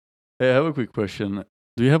Hey, I have a quick question.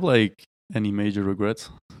 Do you have like any major regrets?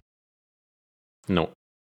 No,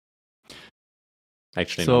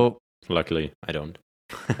 actually, no. So Luckily, I don't.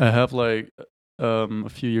 I have like a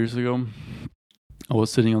few years ago, I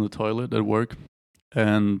was sitting on the toilet at work,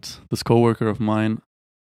 and this coworker of mine,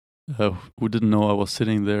 who didn't know I was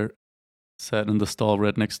sitting there, sat in the stall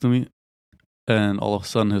right next to me, and all of a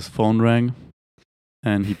sudden his phone rang,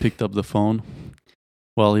 and he picked up the phone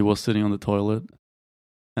while he was sitting on the toilet,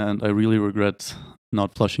 and I really regret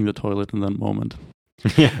not flushing the toilet in that moment.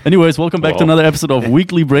 Yeah. Anyways, welcome back to Wow. another episode of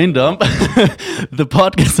Weekly Brain Dump, the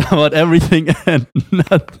podcast about everything and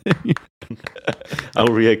nothing. Are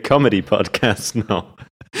we a comedy podcast now?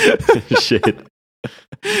 Shit.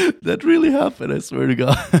 That really happened, I swear to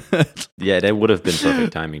God. Yeah, that would have been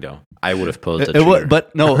perfect timing, though. I would have pulled the trigger.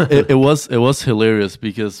 But no, it was hilarious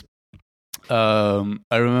because I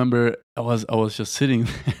remember I was just sitting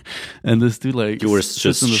there, and this dude like You were sits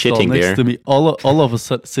just in the stall shitting next there. to me, all of a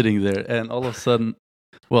sudden sitting there, and all of a sudden,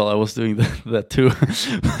 well, I was doing that too.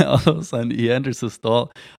 All of a sudden, he enters the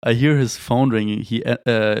stall. I hear his phone ringing. He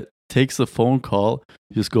takes the phone call.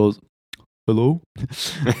 He just goes, "Hello,"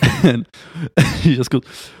 and he just goes,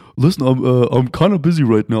 "Listen, I'm kind of busy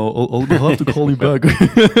right now. I'll have to call you back."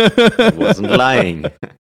 I wasn't lying.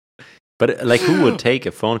 But like, who would take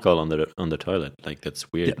a phone call on the toilet? Like, that's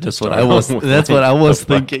weird. Yeah, to that's what start I was. with. That's Like, what I was the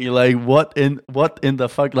fuck? thinking. Like, what in the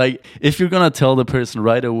fuck? Like, if you're gonna tell the person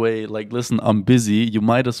right away, like, listen, I'm busy. You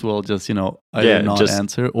might as well just, either Yeah, not just-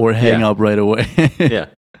 answer or hang yeah. up right away. Yeah,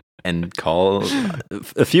 and call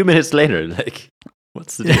a few minutes later. Like,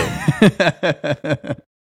 what's the deal?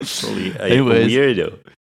 Totally a Anyways. weirdo.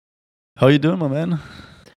 How you doing, my man?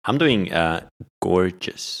 I'm doing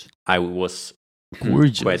gorgeous. I was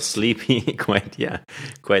Gorgeous. quite sleepy,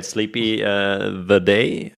 quite sleepy the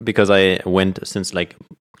day because I went since like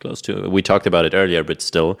close to. We talked about it earlier, but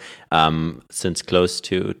still, since close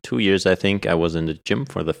to 2 years, I think I was in the gym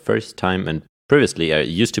for the first time. And previously, I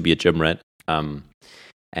used to be a gym rat. And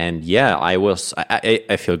yeah,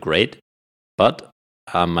 I feel great, but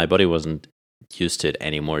my body wasn't used to it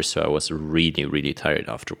anymore, so I was really, really tired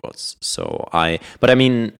afterwards. But I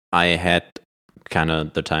mean, I had kind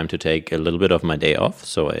of the time to take a little bit of my day off,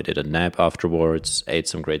 so I did a nap afterwards, ate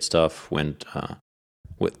some great stuff, went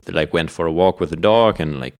for a walk with the dog,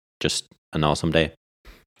 and like just an awesome day.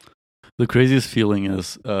 The craziest feeling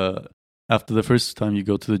is after the first time you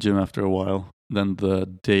go to the gym after a while, then the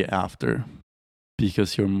day after,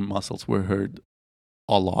 because your muscles were hurt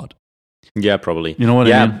a lot. Yeah, probably. You know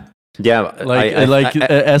what I mean? Yeah, Like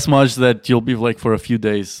as much that you'll be like for a few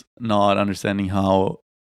days not understanding how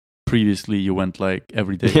previously you went like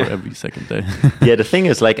every day or every second day. Yeah, the thing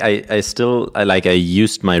is, like, I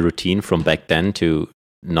used my routine from back then to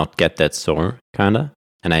not get that sore, kind of,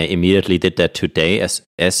 and I immediately did that today as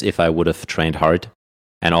if I would have trained hard,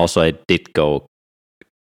 and also I did go,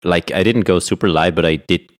 like, I didn't go super light, but I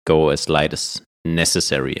did go as light as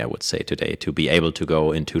necessary, I would say, today to be able to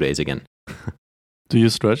go in 2 days again. Do you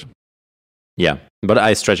stretch? Yeah, but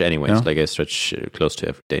I stretch anyways. Yeah. Like, I stretch close to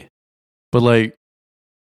every day. But like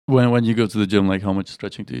when you go to the gym, like how much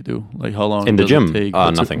stretching do you do? Like how long In the does gym? it take?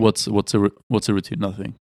 Nothing. What's a routine?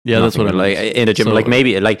 Nothing. Yeah, that's what I like mean. in the gym. So- Like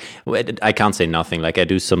maybe like I can't say nothing. Like I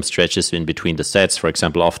do some stretches in between the sets. For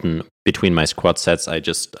example, often between my squat sets, I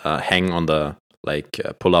just hang on the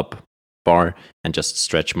pull up bar and just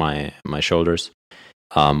stretch my shoulders.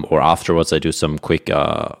 Or afterwards, I do some quick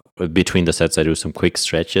between the sets. I do some quick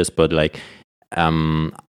stretches, but like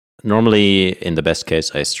normally in the best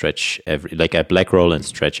case, I stretch I black roll and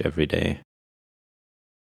stretch every day.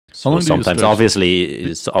 How long do you Sometimes,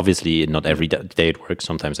 stretch? obviously, not every day it works.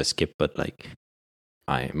 Sometimes I skip, but like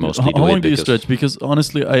I mostly How do long it do you because stretch? Because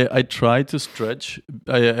honestly, I try to stretch.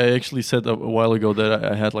 I actually said a while ago that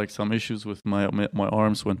I had like some issues with my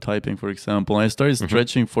arms when typing, for example. I started Mhm.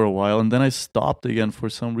 stretching for a while, and then I stopped again for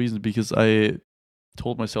some reason because I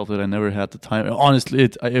told myself that I never had the time. Honestly,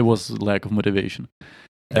 it was lack of motivation.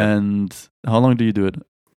 Yeah. And how long do you do it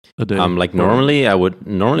a day? like Or- normally I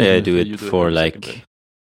Yeah, I do so it you do it for every second like day.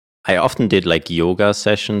 I often did like yoga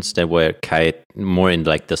sessions that were kind more in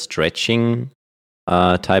like the stretching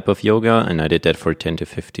type of yoga, and I did that for 10 to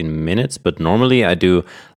 15 minutes. But normally I do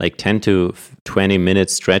like 10 to 20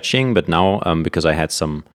 minutes stretching. But now because I had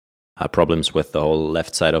some problems with the whole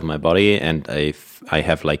left side of my body, and I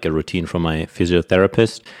have like a routine from my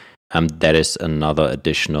physiotherapist. That is another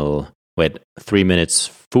additional 3 minutes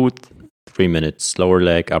foot, 3 minutes lower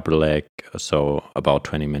leg, upper leg, so about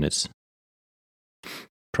 20 minutes.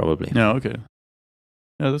 Probably. Yeah. Okay.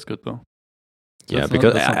 Yeah, that's good though. Yeah, That's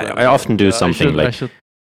because that's not bad. I often do Yeah, something I like should.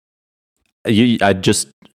 I just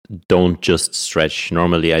don't just stretch.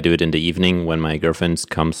 Normally, I do it in the evening when my girlfriend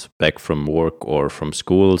comes back from work or from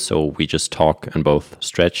school. So we just talk and both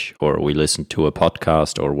stretch, or we listen to a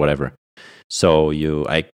podcast or whatever. So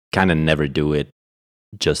I kind of never do it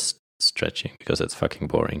just stretching because it's fucking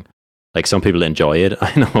boring. Like some people enjoy it,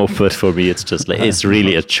 I know, but for me, it's just like it's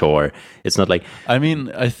really a chore. It's not like. I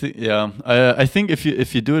mean, I think I think if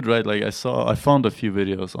you do it right, like I found a few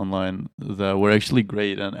videos online that were actually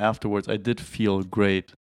great, and afterwards I did feel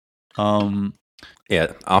great. Yeah,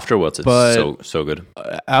 afterwards it's so good.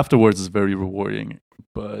 Afterwards is very rewarding,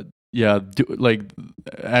 but yeah,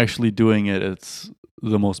 actually doing it, it's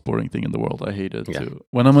the most boring thing in the world. I hate it too.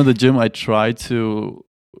 When I'm in the gym, I try to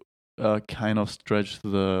kind of stretch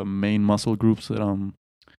the main muscle groups that I'm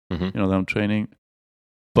that I'm training,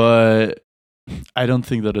 but I don't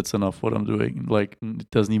think that it's enough what I'm doing. Like, it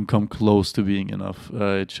doesn't even come close to being enough.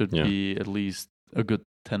 It should be at least a good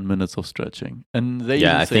 10 minutes of stretching. And they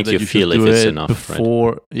I say think that you feel if it's enough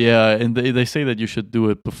before, right? Yeah, and they say that you should do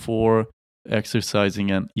it before exercising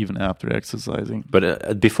and even after exercising.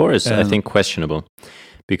 But before is, I think, questionable.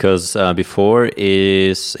 Because before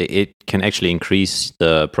it can actually increase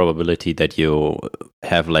the probability that you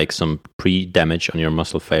have like some pre-damage on your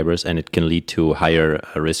muscle fibers, and it can lead to higher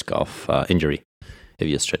risk of injury if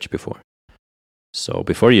you stretch before. So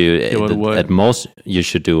before at most you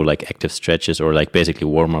should do like active stretches or like basically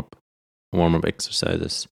warm up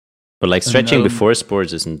exercises. But like stretching before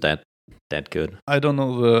sports isn't that good. I don't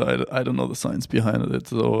know the science behind it,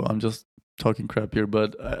 so I'm just talking crap here,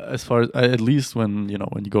 but as far as at least when you're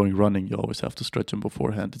going running, you always have to stretch them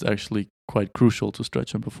beforehand. It's actually quite crucial to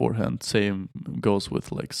stretch them beforehand. Same goes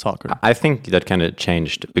with like soccer. I think that kind of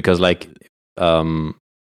changed because like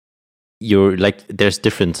you're like there's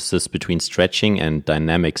differences between stretching and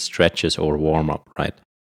dynamic stretches or warm up, right?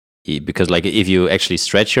 Because like if you actually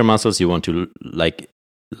stretch your muscles, you want to like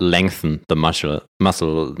lengthen the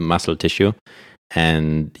muscle tissue.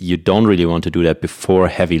 And you don't really want to do that before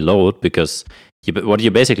heavy load because what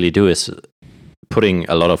you basically do is putting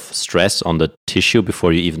a lot of stress on the tissue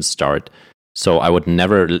before you even start. So I would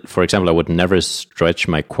never, for example, stretch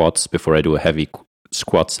my quads before I do a heavy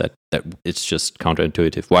squat set. That it's just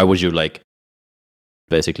counterintuitive. Why would you like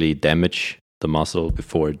basically damage the muscle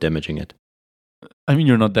before damaging it? I mean,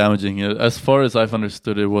 you're not damaging it. As far as I've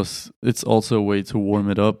understood, it's also a way to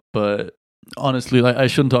warm it up, but honestly, I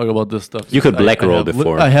shouldn't talk about this stuff. You could black roll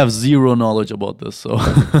before. I have zero knowledge about this, so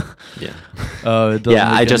yeah. It doesn't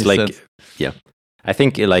I just like sense. Yeah. I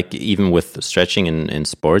think like even with stretching in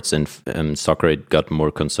sports and soccer, it got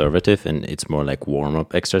more conservative and it's more like warm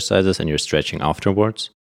up exercises, and you're stretching afterwards.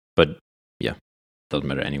 But yeah, doesn't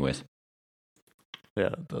matter anyways. Yeah,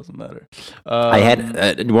 it doesn't matter. I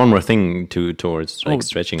had one more thing towards like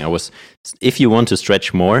stretching. If you want to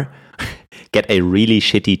stretch more, get a really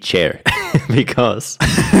shitty chair because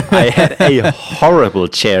I had a horrible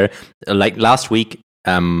chair. Like last week,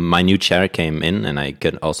 my new chair came in, and I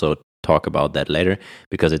can also talk about that later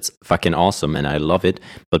because it's fucking awesome and I love it.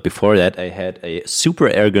 But before that, I had a super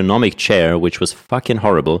ergonomic chair, which was fucking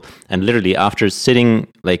horrible. And literally after sitting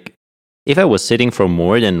like, if I was sitting for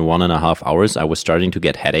more than 1.5 hours, I was starting to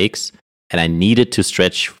get headaches and I needed to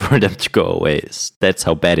stretch for them to go away. That's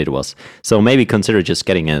how bad it was. So maybe consider just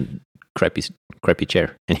getting a crappy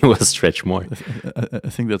chair and you will stretch more. I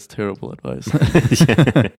think that's terrible advice.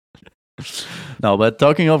 No, but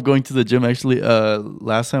talking of going to the gym, actually,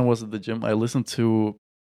 last time I was at the gym, I listened to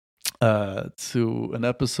an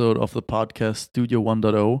episode of the podcast Studio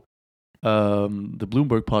 1.0, the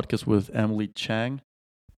Bloomberg podcast with Emily Chang.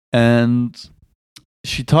 And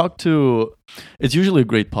she talked to, it's usually a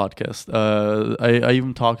great podcast. I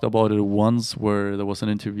even talked about it once where there was an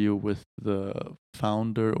interview with the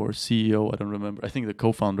founder or CEO, I don't remember, I think the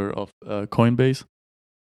co-founder of Coinbase.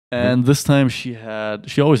 And this time she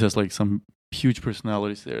always has like some huge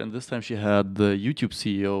personalities there. And this time she had the YouTube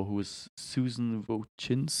CEO, who is Susan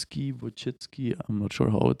Wojcicki. I'm not sure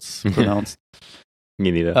how it's pronounced.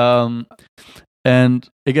 Me neither. And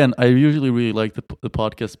again, I usually really like the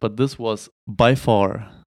podcast, but this was by far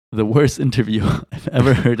the worst interview I've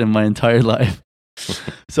ever heard in my entire life.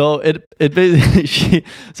 So it basically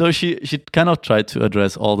she kind of tried to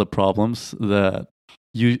address all the problems that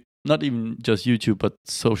not even just YouTube but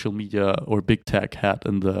social media or big tech had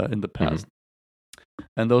in the past.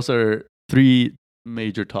 And those are 3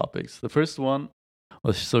 major topics. The first one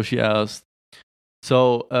was, so she asked,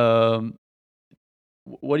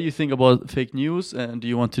 what do you think about fake news, and do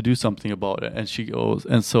you want to do something about it? And she goes,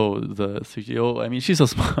 and so the CTO, I mean, she's a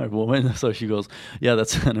smart woman, so she goes, yeah,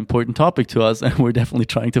 that's an important topic to us, and we're definitely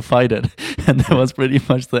trying to fight it. And that was pretty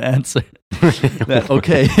much the answer.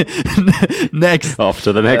 Okay, next. Off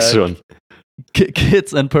to the next one.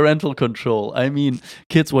 Kids and parental control. I mean,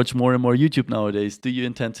 kids watch more and more YouTube nowadays. Do you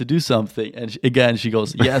intend to do something? And again, she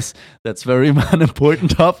goes, yes, that's very an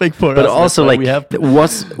important topic for us. But also, like,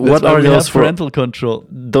 what are those for parental control?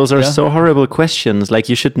 Those are so horrible questions. Like,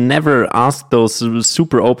 you should never ask those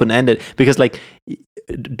super open-ended, because like,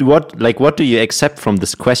 what do you accept from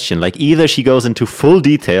this question? Like, either she goes into full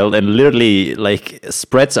detail and literally like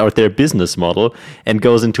spreads out their business model and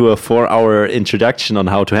goes into a 4-hour introduction on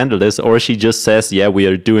how to handle this, or she just says, yeah, we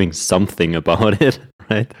are doing something about it.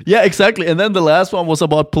 Right? Yeah, exactly. And then the last one was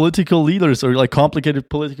about political leaders, or like complicated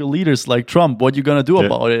political leaders like Trump. What you gonna do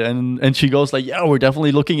about it? And she goes like, yeah, we're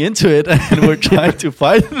definitely looking into it, and we're trying to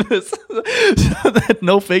fight this so that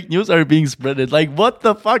no fake news are being spreaded. Like, what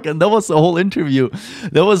the fuck? And that was the whole interview.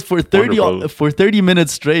 That was for 30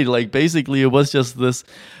 minutes straight. Like, basically, it was just this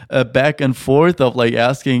back and forth of like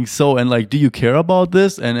asking, so, and like, do you care about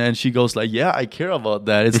this? And she goes like, yeah, I care about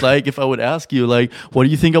that. It's like if I would ask you like, what do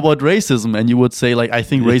you think about racism? And you would say like, I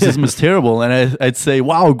think racism is terrible. And I'd say,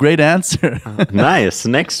 wow, great answer. Nice.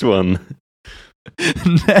 Next one.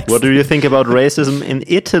 Next. What do you think about racism in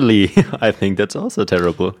Italy? I think that's also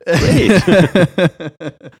terrible. Great.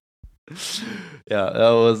 Yeah,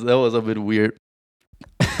 that was a bit weird.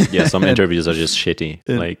 Yeah, some interviews are just shitty.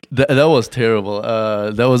 Like that was terrible.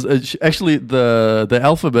 That was actually the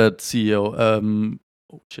Alphabet CEO.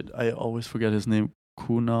 Oh shit, I always forget his name.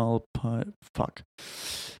 Kunal fuck.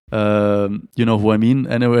 You know who I mean.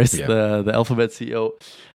 Anyways, yeah. the Alphabet CEO.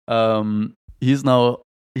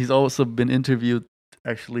 He's also been interviewed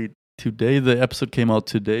actually today. The episode came out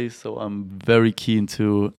today, so I'm very keen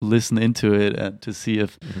to listen into it and to see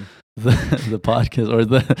if the podcast or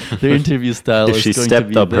the interview style if is going to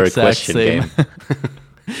be the exact same.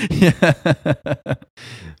 Yeah.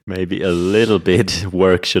 Maybe a little bit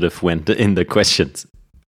work should have went in the questions.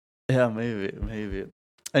 Yeah, maybe.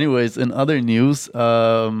 Anyways, in other news,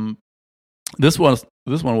 this one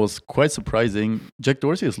was quite surprising. Jack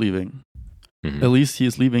Dorsey is leaving. Mm-hmm. At least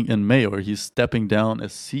he's leaving in May, or he's stepping down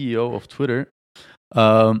as CEO of Twitter.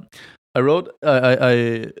 I read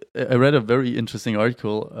a very interesting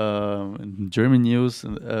article in German news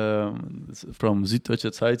from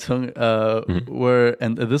Süddeutsche Zeitung,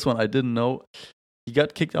 and this one I didn't know. He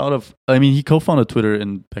got kicked out of. I mean, he co-founded Twitter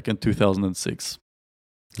back in 2006.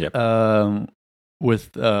 Yep. Also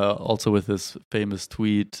with his famous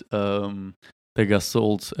tweet that got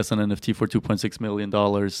sold as an NFT for $2.6 million,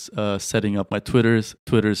 setting up my Twitter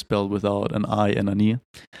spelled without an I and an E.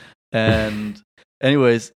 And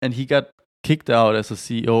anyways, and he got kicked out as a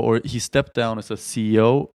CEO, or he stepped down as a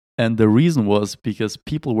CEO. And the reason was because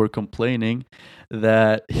people were complaining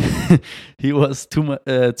that he was too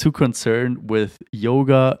concerned with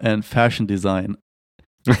yoga and fashion design.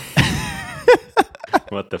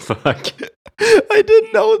 What the fuck? I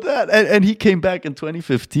didn't know that. And he came back in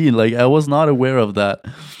 2015. Like, I was not aware of that.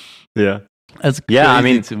 Yeah. That's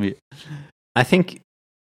crazy to me. I think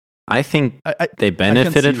they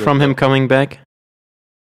benefited from him coming back.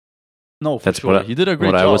 No, for sure. He did a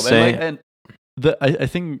great job. I was saying. I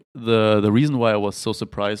think the reason why I was so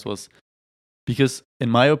surprised was because, in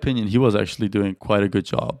my opinion, he was actually doing quite a good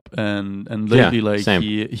job. And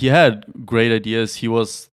lately, he had great ideas.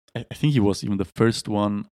 I think he was even the first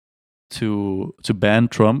one to ban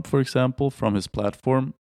Trump, for example, from his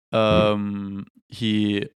platform.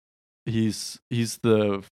 He's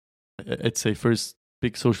the, I'd say, first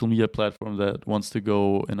big social media platform that wants to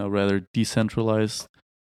go in a rather decentralized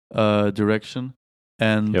direction,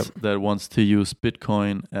 and that wants to use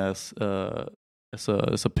Bitcoin as a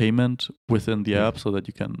payment within the app, so that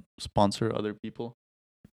you can sponsor other people.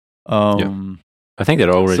 I think that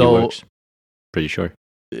already works. Pretty sure.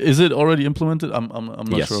 Is it already implemented? I'm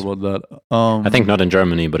not sure about that. I think not in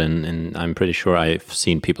Germany, but in I'm pretty sure I've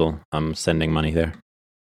seen people sending money there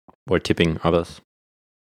or tipping others.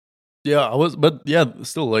 Yeah,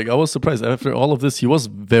 still, like, I was surprised. After all of this, he was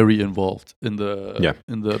very involved in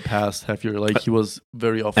the past half year. Like, he was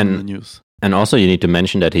very often in the news. And also, you need to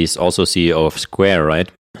mention that he's also CEO of Square, right?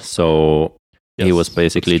 So he was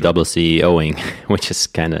basically double CEOing, which is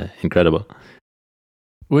kind of incredible.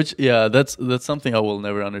 Which, that's something I will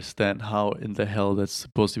never understand. How in the hell that's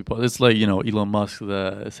supposed to be possible? It's like, Elon Musk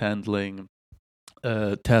that is handling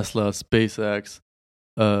Tesla, SpaceX,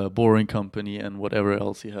 Boring Company, and whatever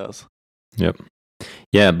else he has. Yep.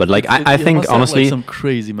 Yeah, but like I think honestly, some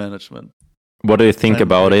crazy management. What do you think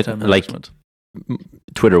about it? Like,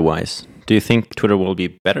 Twitter-wise? Do you think Twitter will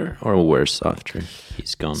be better or worse after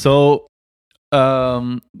he's gone? So,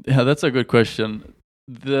 yeah, that's a good question.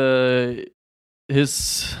 The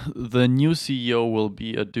new CEO will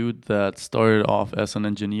be a dude that started off as an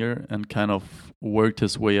engineer and kind of worked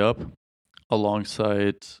his way up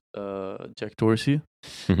alongside Jack Dorsey.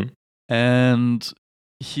 Mhm. And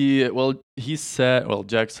Jack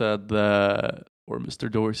said that, or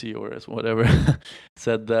Mr. Dorsey, or as whatever,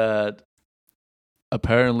 said that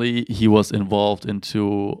apparently he was involved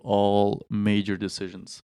into all major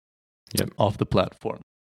decisions Yep. of the platform.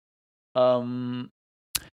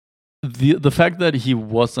 The fact that he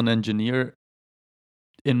was an engineer,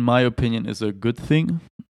 in my opinion, is a good thing.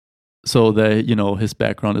 So that, his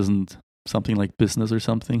background isn't something like business or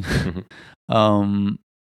something. Mhm.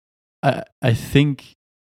 I think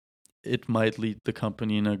it might lead the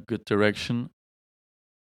company in a good direction.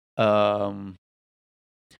 I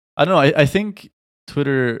don't know. I think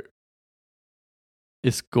Twitter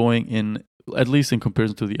is going in, at least in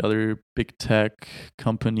comparison to the other big tech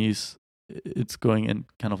companies, it's going in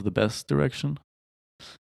kind of the best direction.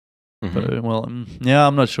 Mhm. But, yeah,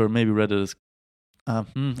 I'm not sure. Maybe Reddit is. I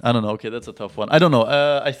don't know. Okay, that's a tough one. I don't know.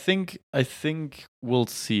 I think we'll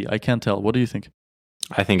see. I can't tell. What do you think?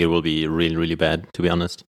 I think it will be really, really bad, to be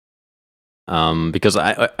honest. Because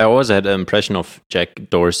I always had an impression of Jack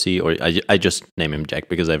Dorsey, or I just name him Jack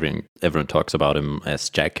because everyone talks about him as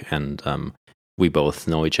Jack, and we both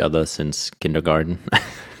know each other since kindergarten.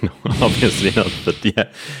 No, obviously not, but yeah.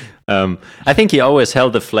 I think he always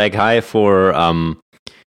held the flag high for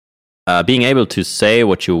being able to say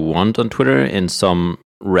what you want on Twitter in some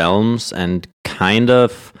realms and kind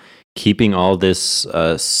of keeping all this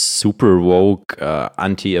super woke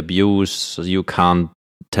anti-abuse. You can't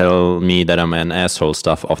tell me that I'm an asshole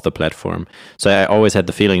stuff off the platform. So I always had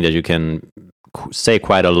the feeling that you can say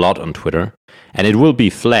quite a lot on Twitter, and it will be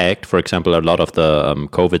flagged. For example, a lot of the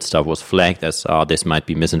COVID stuff was flagged as this might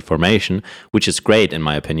be misinformation, which is great in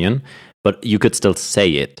my opinion, but you could still say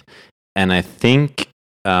it. And I think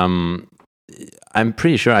I'm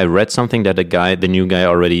pretty sure I read something that the new guy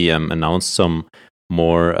already announced some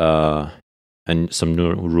more and some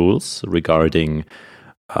new rules regarding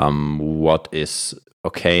what is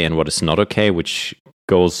okay and what is not okay, which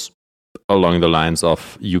goes along the lines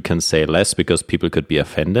of you can say less because people could be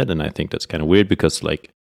offended. And I think that's kind of weird because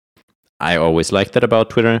I always liked that about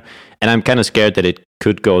Twitter, and I'm kind of scared that it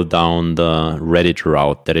could go down the Reddit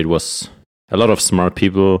route, that it was a lot of smart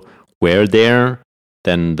people were there,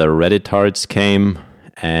 then the Redditards came,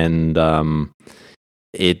 and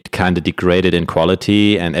it kind of degraded in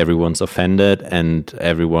quality, and everyone's offended, and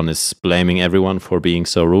everyone is blaming everyone for being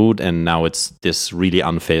so rude, and now it's this really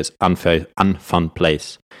unfun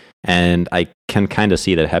place. And I can kind of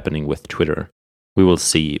see that happening with Twitter. We will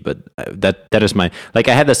see, but that is my, I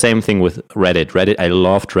had the same thing with Reddit. I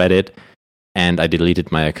loved Reddit, and I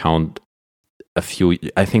deleted my account I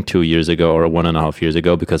think 2 years ago or 1.5 years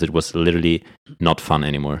ago because it was literally not fun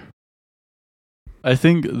anymore. I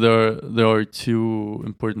think there are two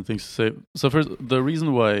important things to say. So first, the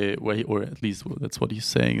reason why or at least that's what he's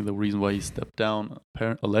saying, the reason why he stepped down,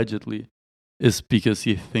 allegedly, is because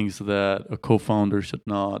he thinks that a co-founder should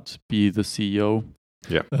not be the CEO.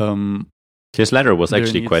 Yeah. His letter was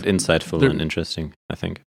actually quite insightful and interesting, I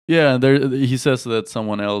think. Yeah, he says that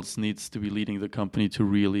someone else needs to be leading the company to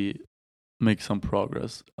really make some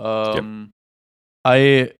progress. Yep.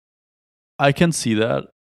 I can see that.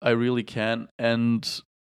 I really can. And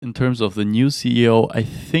in terms of the new CEO, I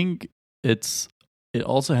think it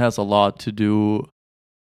also has a lot to do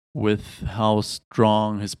with how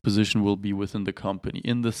strong his position will be within the company,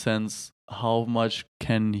 in the sense how much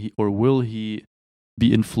can he or will he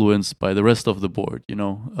be influenced by the rest of the board,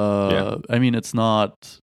 I mean, it's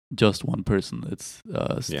not just one person. It's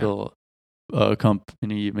still a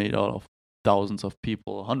company made out of thousands of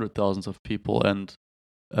people, 100,000s of people, and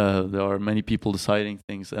there are many people deciding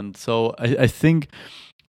things. And so I think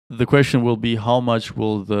the question will be how much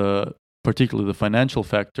will particularly the financial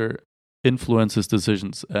factor influence his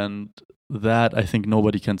decisions. And that I think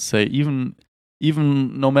nobody can say, even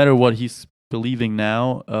no matter what he's believing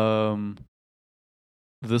now,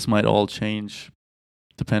 this might all change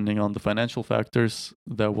depending on the financial factors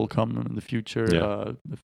that will come in the future.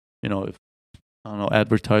 If I don't know,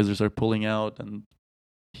 advertisers are pulling out and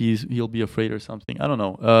he'll be afraid or something. I don't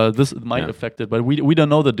know. This might affect it, but we don't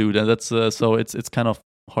know the dude, and that's so it's kind of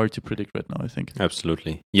hard to predict right now, I think.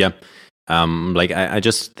 Absolutely. Yeah. I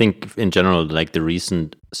just think in general, the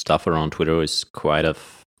recent stuff around Twitter is quite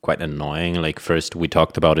annoying. First, we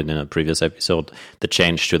talked about it in a previous episode, the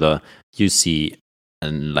change to you see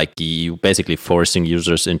and like you basically forcing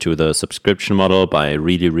users into the subscription model by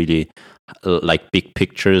really, really like big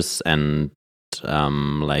pictures and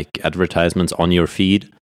like advertisements on your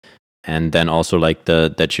feed. And then also like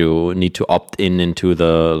that you need to opt into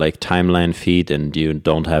the like timeline feed, and you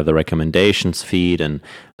don't have the recommendations feed. And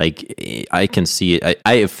like I can see it.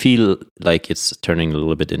 I feel like it's turning a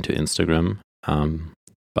little bit into Instagram.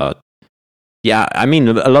 But yeah, I mean,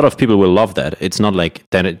 a lot of people will love that. It's not like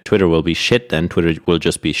then Twitter will be shit. Then Twitter will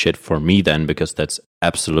just be shit for me then, because that's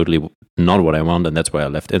absolutely not what I want. And that's why I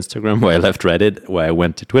left Instagram, why I left Reddit, why I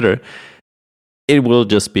went to Twitter. It will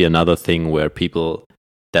just be another thing where people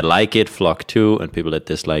that like it flock to, and people that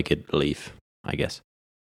dislike it leave, I guess.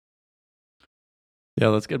 Yeah,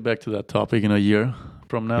 let's get back to that topic in a year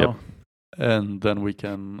from now. Yep. And then we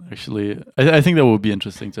can actually, I think that would be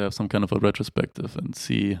interesting to have some kind of a retrospective and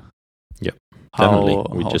see. Yep, how,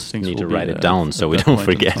 definitely. We how just things need will to be write it at- down at so we that don't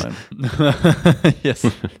point in forget. time. Yes,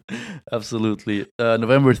 absolutely.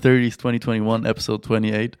 November 30th, 2021, episode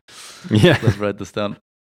 28. Yeah. Let's write this down.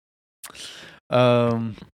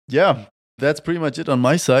 Yeah, that's pretty much it on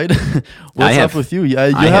my side. What's up with you? You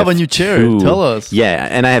have a new chair. Tell us. Yeah,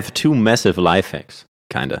 and I have two massive life hacks,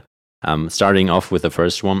 kind of. Starting off with the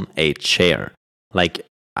first one, a chair. Like,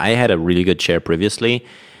 I had a really good chair previously,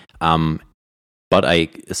 but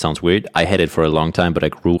it sounds weird. I had it for a long time, but I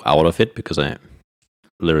grew out of it because I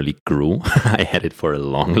literally grew. I had it for a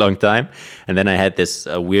long, long time. And then I had this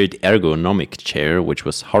weird ergonomic chair, which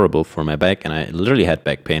was horrible for my back, and I literally had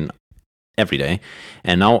back pain every day.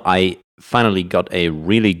 And now I finally got a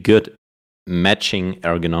really good matching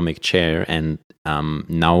ergonomic chair, and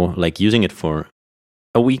now like using it for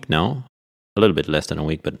a week now, a little bit less than a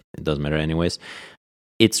week, but it doesn't matter anyways.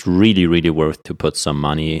 It's really, really worth to put some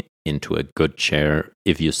money into a good chair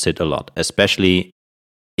if you sit a lot, especially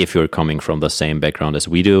if you're coming from the same background as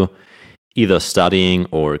we do, either studying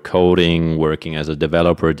or coding, working as a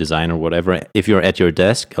developer, designer, whatever. If you're at your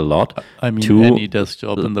desk a lot, I mean, any desk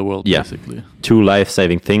job in the world, yeah, basically. two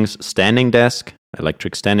life-saving things: standing desk,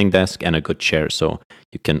 electric standing desk, and a good chair. So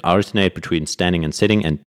you can alternate between standing and sitting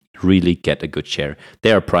and really get a good chair.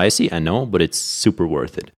 They are pricey, I know, but it's super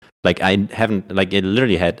worth it. Like, I haven't, like, I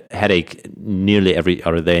literally had headache nearly every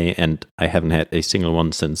other day, and I haven't had a single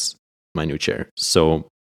one since my new chair. So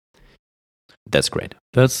that's great.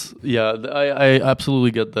 That's, yeah, I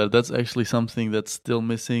absolutely get that. That's actually something that's still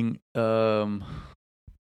missing on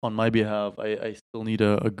my behalf. I still need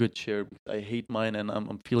a good chair. I hate mine, and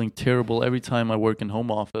I'm feeling terrible every time I work in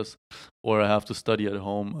home office or I have to study at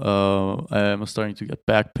home. I'm starting to get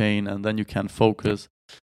back pain, and then you can't focus.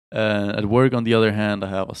 At work, on the other hand, I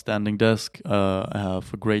have a standing desk. I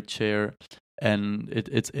have a great chair, and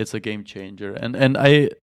it's a game changer. And I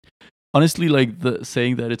honestly, like,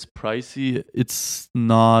 saying that it's pricey, it's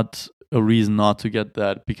not a reason not to get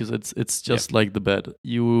that, because it's just like the bed.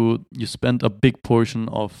 You spend a big portion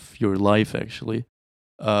of your life actually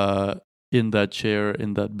in that chair,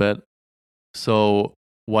 in that bed. So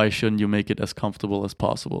why shouldn't you make it as comfortable as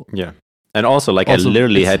possible? Yeah. And also, like, Also, I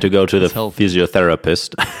literally it's- had to go to the it's healthy.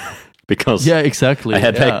 physiotherapist because Yeah, exactly. I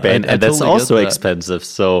had back pain, I and that's totally get also that. expensive.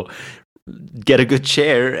 So get a good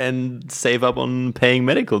chair and save up on paying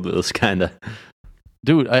medical bills, kind of.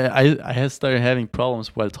 Dude, I had started having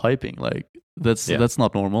problems while typing. Like, that's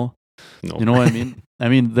not normal. No. You know what I mean? I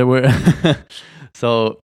mean, there were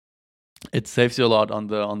so it saves you a lot on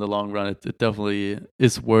the long run. It definitely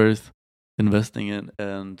is worth investing in,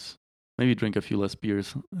 and maybe drink a few less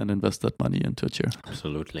beers and invest that money into a chair.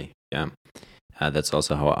 Absolutely. Yeah. That's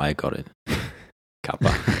also how I got it.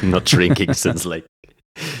 Kappa. Not drinking since like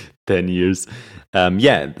 10 years.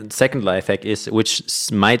 The second life hack is,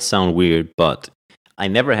 which might sound weird, but I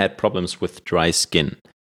never had problems with dry skin.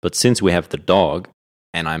 But since we have the dog,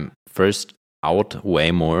 and I'm first out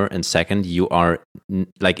way more, and second, you are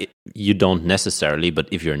like, you don't necessarily, but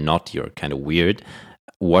if you're not, you're kind of weird,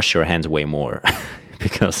 wash your hands way more.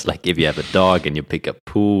 Because, like, if you have a dog and you pick up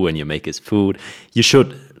poo and you make his food, you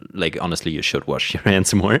should, like, honestly, you should wash your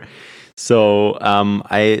hands more. So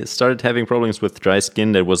I started having problems with dry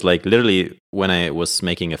skin. That was like literally when I was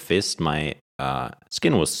making a fist, my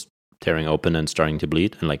skin was tearing open and starting to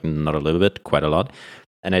bleed, and like not a little bit, quite a lot.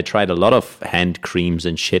 And I tried a lot of hand creams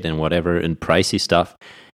and shit and whatever and pricey stuff,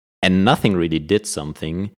 and nothing really did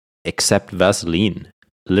something except Vaseline.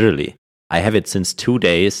 Literally, I have it since 2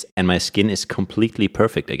 days, and my skin is completely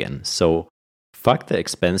perfect again. So fuck the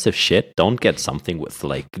expensive shit. Don't get something with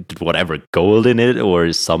like whatever gold in it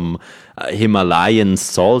or some Himalayan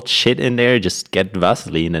salt shit in there. Just get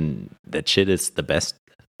Vaseline, and that shit is the best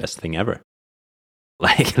thing ever.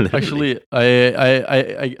 Like, literally.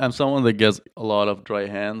 Actually, I'm someone that gets a lot of dry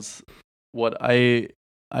hands, what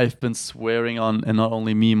I've been swearing on, and not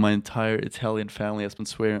only me, my entire Italian family has been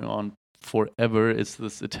swearing on forever, is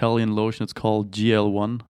this Italian lotion. It's called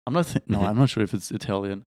GL1. I'm not sure if it's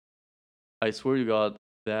Italian. I swear to God,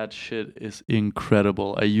 that shit is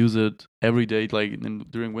incredible. I use it every day. Like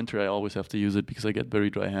during winter, I always have to use it because I get very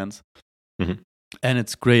dry hands. Mm-hmm. And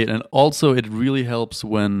it's great. And also, it really helps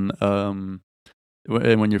when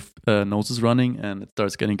your nose is running and it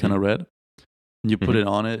starts getting kind of red. And you put it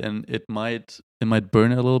on it, and it might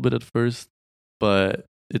burn a little bit at first, but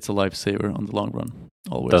it's a lifesaver on the long run.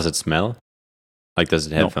 Always. Does it smell? Like, does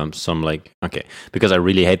it have some like? Okay, because I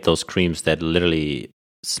really hate those creams that literally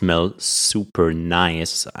smell super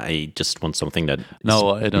nice. I just want something that I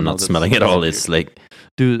don't know. Not smelling at all. It's like,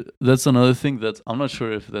 dude, that's another thing that I'm not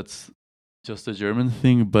sure if that's just a German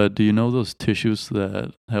thing, but do you know those tissues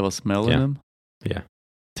that have a smell in them? Yeah.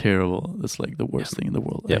 Terrible. That's like the worst thing in the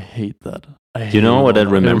world. I hate that. You know what I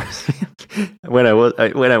remember? when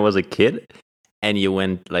I was a kid, and you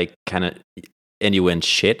went you went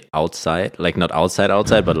shit outside, like not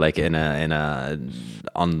outside, but like in a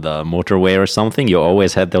on the motorway or something. You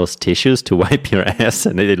always had those tissues to wipe your ass,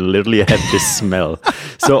 and it literally had this smell.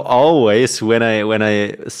 So always when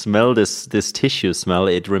I smell this tissue smell,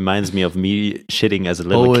 it reminds me of me shitting as a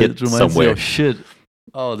little kid it reminds somewhere. Me of shit.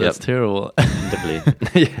 Oh, that's terrible.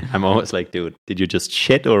 Definitely. I'm always like, dude, did you just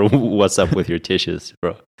shit, or what's up with your tissues,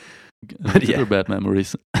 bro? But Good or bad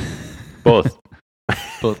memories? Both.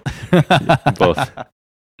 Both.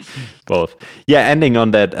 Both. Yeah, ending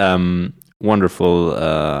on that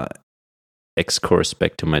wonderful excursus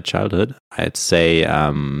back to my childhood, I'd say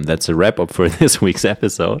that's a wrap up for this week's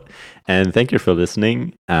episode. And thank you for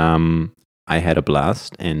listening. I had a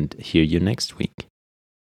blast, and hear you next week.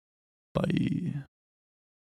 Bye.